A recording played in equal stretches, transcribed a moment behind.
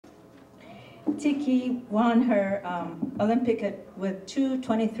Tiki won her Olympic with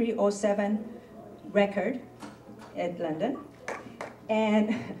 2:23:07 record at London.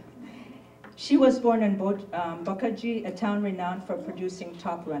 And she was born in Bokaji, a town renowned for producing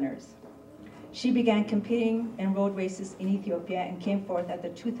top runners. She began competing in road races in Ethiopia and came fourth at the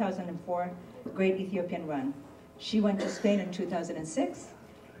 2004 Great Ethiopian Run. She went to Spain in 2006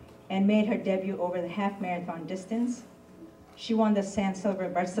 and made her debut over the half marathon distance. She won the San Silver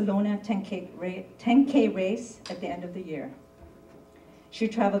Barcelona 10K race at the end of the year. She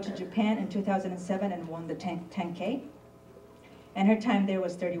traveled to Japan in 2007 and won the 10K. And her time there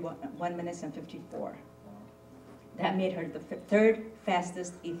was 31 minutes and 54. That made her the third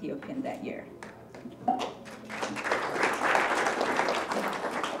fastest Ethiopian that year.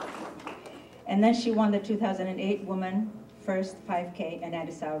 And then she won the 2008 Women First 5K in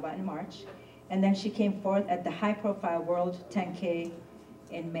Addis Ababa in March. And then she came fourth at the high-profile World 10K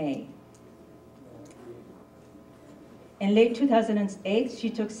in May. In late 2008, she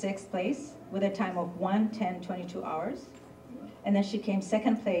took sixth place with a time of 1:10:22 hours. And then she came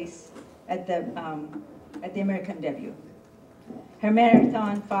second place at the American debut. Her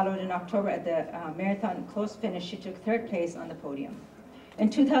marathon followed in October. At the marathon close finish, she took third place on the podium. In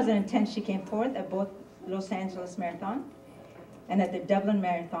 2010, she came fourth at both Los Angeles Marathon and at the Dublin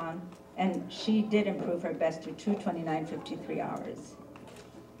Marathon, and she did improve her best to 2:29:53 hours.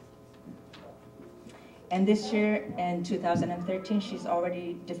 And this year, in 2013, she's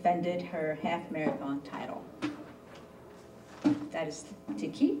already defended her half marathon title. That is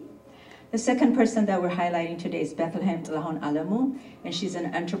Tiki. The second person that we're highlighting today is Bethlehem Tlahon Alamu, and she's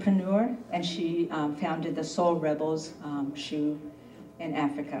an entrepreneur, and she founded the Soul Rebels shoe in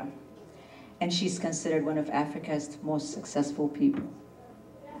Africa. And she's considered one of Africa's most successful people.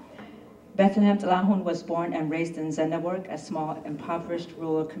 Bethlehem Tlahon was born and raised in Zendaburg, a small, impoverished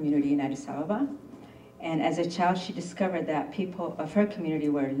rural community in Addis Ababa. And as a child, she discovered that people of her community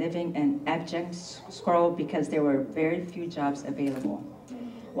were living in abject squalor because there were very few jobs available.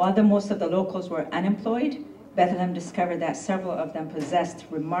 While most of the locals were unemployed, Bethlehem discovered that several of them possessed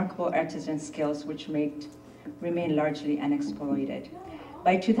remarkable artisan skills which remain largely unexploited.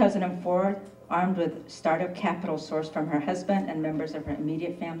 By 2004, armed with startup capital sourced from her husband and members of her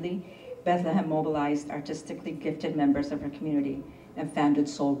immediate family, Bethlehem mobilized artistically gifted members of her community and founded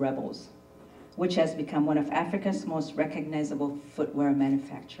Soul Rebels, which has become one of Africa's most recognizable footwear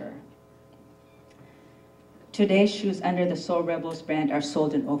manufacturer. Today, shoes under the Soul Rebels brand are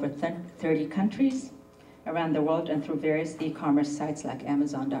sold in over 30 countries around the world and through various e-commerce sites like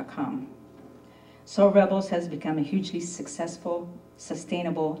Amazon.com. Soul Rebels has become a hugely successful,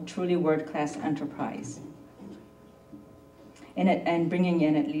 sustainable, truly world-class enterprise, and bringing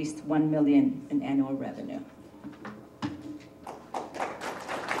in at least $1 million in annual revenue.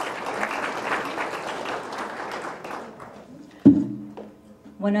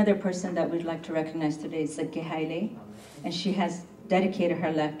 One other person that we'd like to recognize today is Zeke Haile, and she has dedicated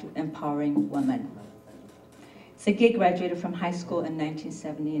her life to empowering women. Zeke graduated from high school in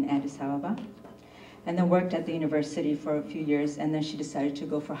 1970 in Addis Ababa, and then worked at the university for a few years, and then she decided to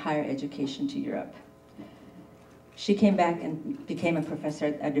go for higher education to Europe. She came back and became a professor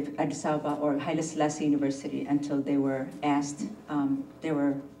at Addis Ababa or Haile Selassie University until they were asked,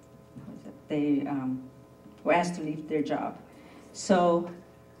 were asked to leave their job. So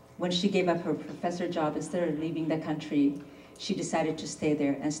when she gave up her professor job, instead of leaving the country, she decided to stay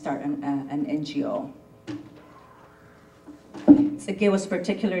there and start an NGO. Zeke was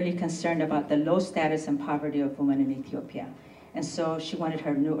particularly concerned about the low status and poverty of women in Ethiopia. And so she wanted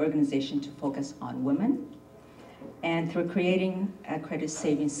her new organization to focus on women. And through creating a credit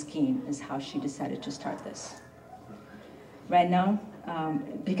savings scheme is how she decided to start this. Right now,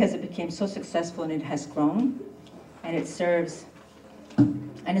 because it became so successful and it has grown, and it serves,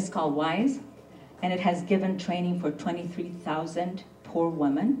 and it's called WISE, and it has given training for 23,000 poor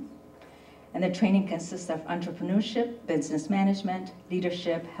women. And the training consists of entrepreneurship, business management,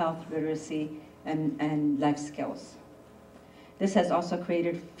 leadership, health literacy, and life skills. This has also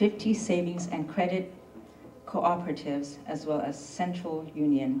created 50 savings and credit cooperatives, as well as central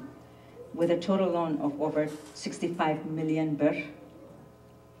union, with a total loan of over 65 million birr,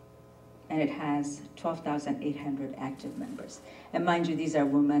 and it has 12,800 active members. And mind you, these are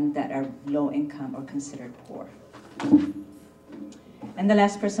women that are low income or considered poor. And the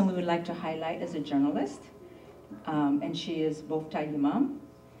last person we would like to highlight is a journalist, and she is Bofta Imam.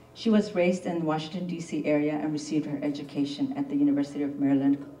 She was raised in the Washington, D.C. area and received her education at the University of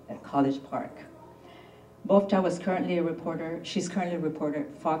Maryland at College Park. Bofta was currently a reporter, she's currently a reporter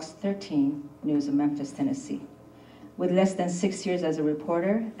at Fox 13 News in Memphis, Tennessee. With less than 6 years as a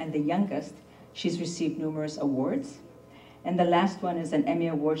reporter and the youngest She's received numerous awards. And the last one is an Emmy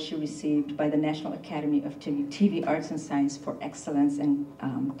Award she received by the National Academy of TV Arts and Science for Excellence in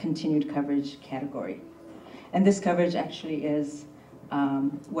Continued Coverage category. And this coverage actually is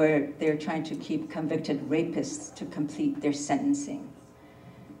where they're trying to keep convicted rapists to complete their sentencing.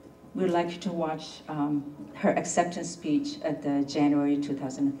 We'd like you to watch her acceptance speech at the January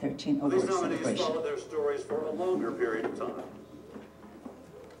 2013 award celebration. These nominees followed their stories for a longer period of time.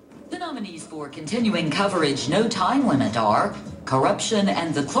 The nominees for continuing coverage no time limit are Corruption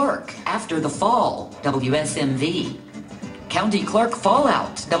and the Clerk After the Fall, WSMV, County Clerk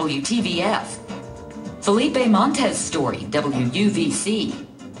Fallout, WTVF, Felipe Montez Story, WUVC,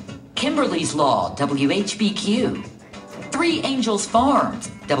 Kimberly's Law, WHBQ, Three Angels Farms,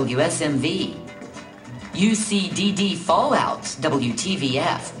 WSMV, UCDD Fallout,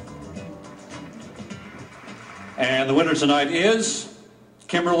 WTVF. And the winner tonight is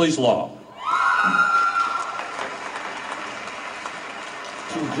Kimberly's Law.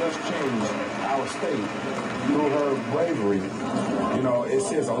 She just changed our state through her bravery. You know, it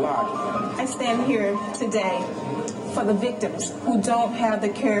says a lot. I stand here today for the victims who don't have the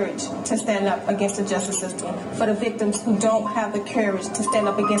courage to stand up against the justice system, for the victims who don't have the courage to stand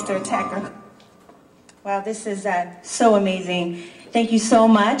up against their attacker. Wow, this is so amazing. Thank you so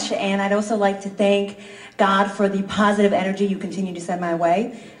much, and I'd also like to thank God for the positive energy you continue to send my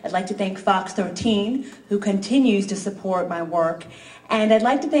way. I'd like to thank Fox 13, who continues to support my work, and I'd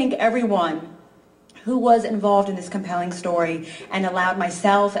like to thank everyone who was involved in this compelling story and allowed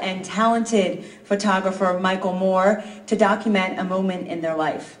myself and talented photographer Michael Moore to document a moment in their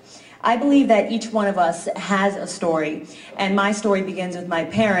life. I believe that each one of us has a story, and my story begins with my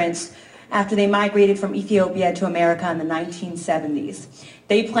parents after they migrated from Ethiopia to America in the 1970s.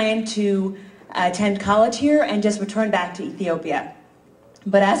 They planned to attend college here and just return back to Ethiopia.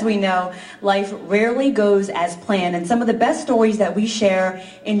 But as we know, life rarely goes as planned, and some of the best stories that we share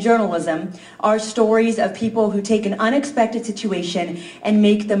in journalism are stories of people who take an unexpected situation and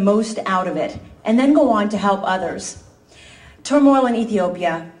make the most out of it, and then go on to help others. Turmoil in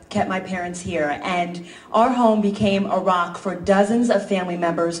Ethiopia kept my parents here, and our home became a rock for dozens of family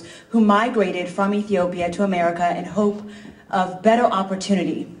members who migrated from Ethiopia to America in hope of better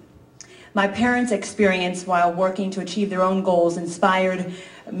opportunity. My parents' experience while working to achieve their own goals inspired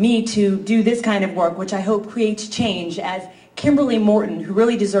me to do this kind of work, which I hope creates change, as Kimberly Morton, who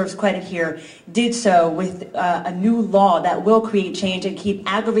really deserves credit here, did so with a new law that will create change and keep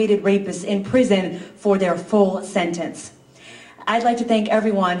aggravated rapists in prison for their full sentence. I'd like to thank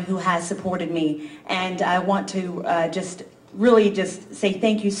everyone who has supported me, and I want to really say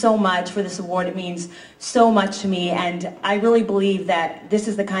thank you so much for this award. It means so much to me, and I really believe that this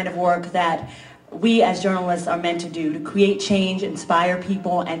is the kind of work that we as journalists are meant to do, to create change, inspire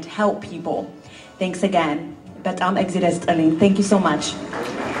people, and help people. Thanks again. Betam Exidest Aline. Thank you so much.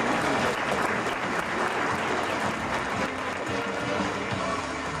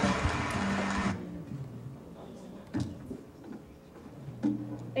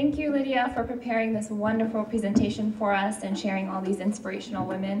 Thank you, Lydia, for preparing this wonderful presentation for us and sharing all these inspirational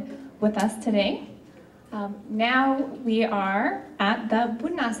women with us today. Now we are at the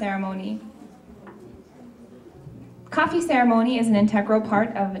Bunna ceremony. Coffee ceremony is an integral part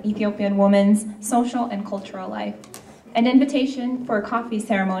of an Ethiopian woman's social and cultural life. An invitation for a coffee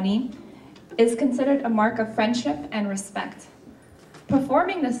ceremony is considered a mark of friendship and respect.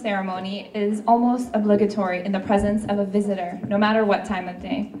 Performing this ceremony is almost obligatory in the presence of a visitor, no matter what time of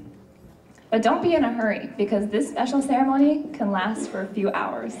day. But don't be in a hurry, because this special ceremony can last for a few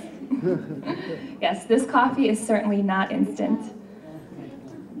hours. Yes, this coffee is certainly not instant.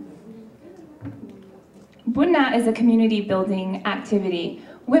 Bunna is a community building activity.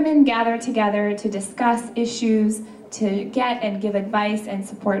 Women gather together to discuss issues, to get and give advice and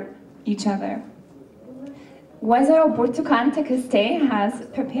support each other. Wazaro Burtukan Tekiste has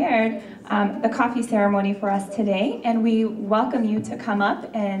prepared the coffee ceremony for us today, and we welcome you to come up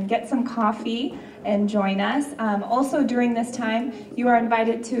and get some coffee and join us. Also during this time, you are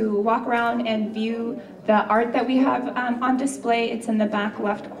invited to walk around and view the art that we have on display. It's in the back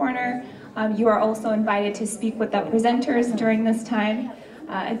left corner. You are also invited to speak with the presenters during this time.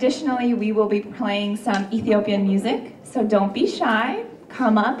 Additionally, we will be playing some Ethiopian music, so don't be shy.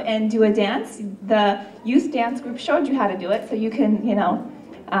 Come up and do a dance. The youth dance group showed you how to do it, so you can,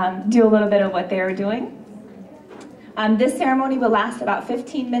 do a little bit of what they are doing. This ceremony will last about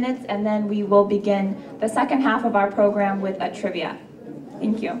 15 minutes, and then we will begin the second half of our program with a trivia.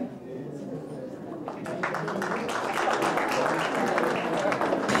 Thank you.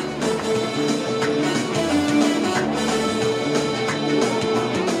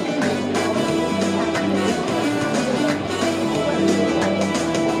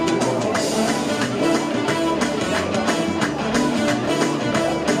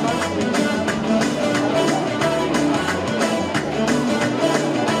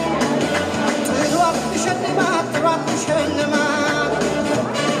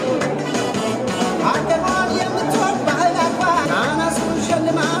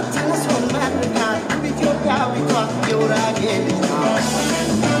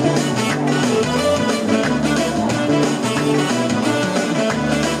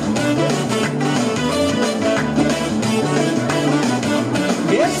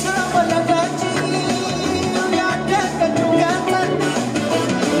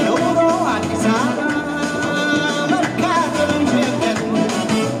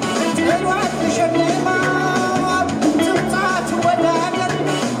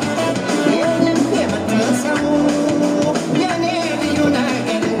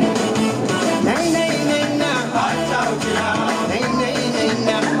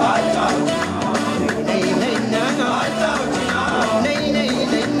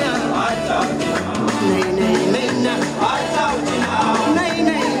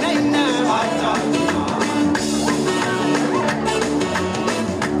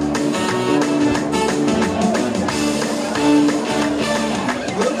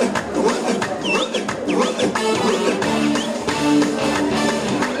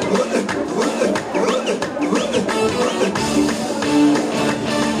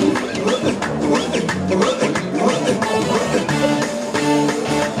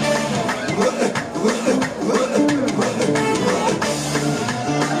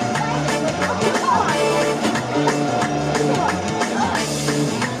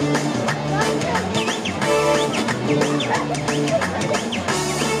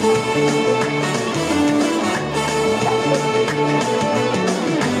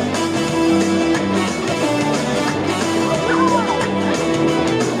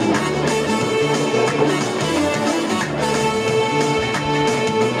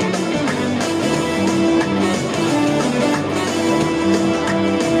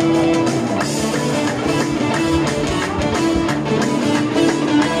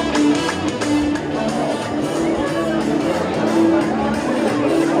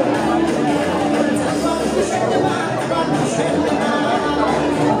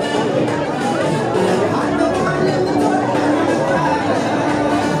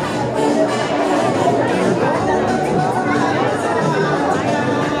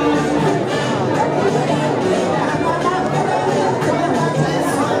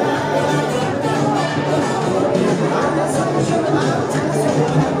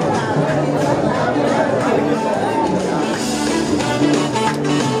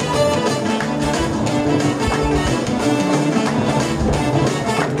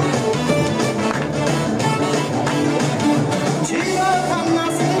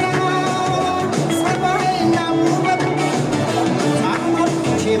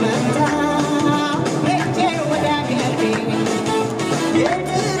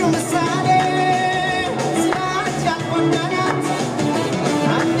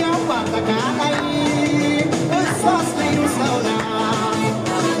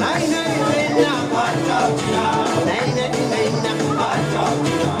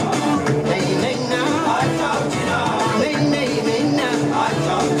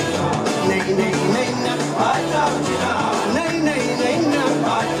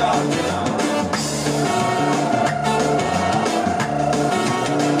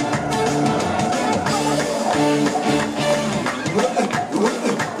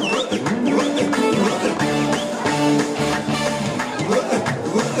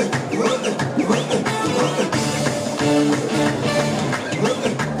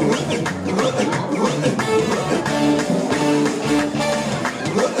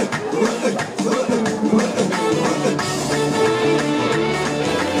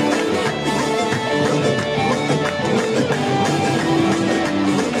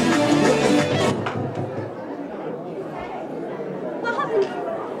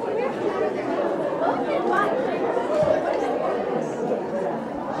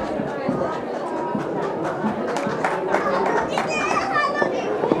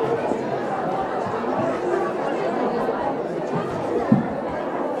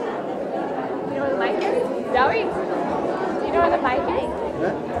 Zoe, do you know where the mic is?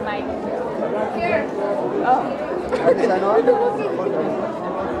 Yeah. The mic. Here. Oh. Okay, sign on.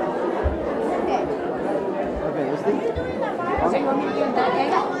 Okay, let's see. Okay.